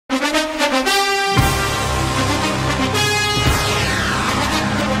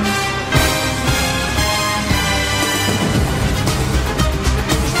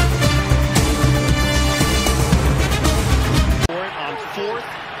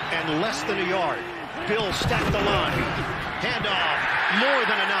and less than a yard. Bill stacked the line. Handoff, more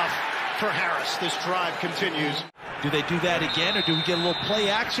than enough for Harris. This drive continues. Do they do that again, or do we get a little play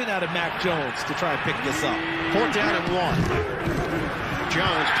action out of Mac Jones to try and pick this up? 4th down and 1.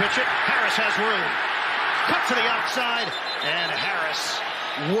 Jones pitch it. Harris has room. Cut to the outside, and Harris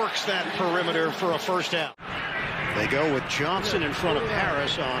works that perimeter for a first down. They go with Johnson in front of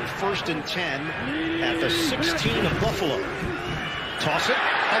Harris on 1st and 10 at the 16 of Buffalo. Toss it,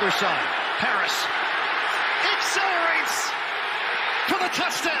 other side. Harris accelerates for the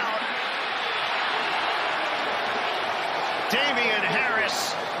touchdown. Damien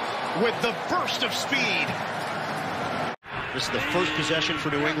Harris with the burst of speed. This is the first possession for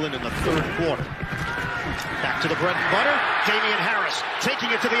New England in the 3rd quarter. Back to the bread and butter. Damien Harris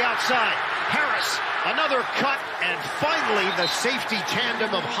taking it to the outside. Harris, another cut, and finally the safety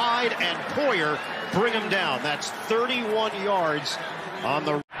tandem of Hyde and Poyer bring him down. That's 31 yards on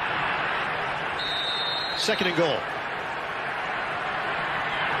the 2nd and goal.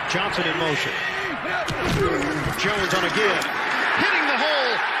 Johnson in motion. Jones on a give. Hitting the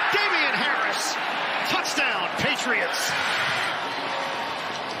hole. Damien Harris. Touchdown, Patriots.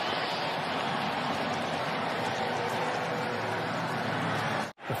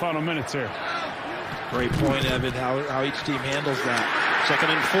 The final minutes here. Great point, Evan, how each team handles that. 2nd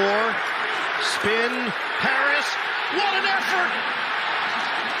and 4. Spin. Harris. What an effort.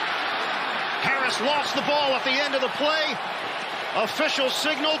 Harris lost the ball at the end of the play. Official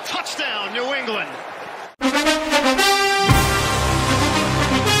signal, touchdown, New England.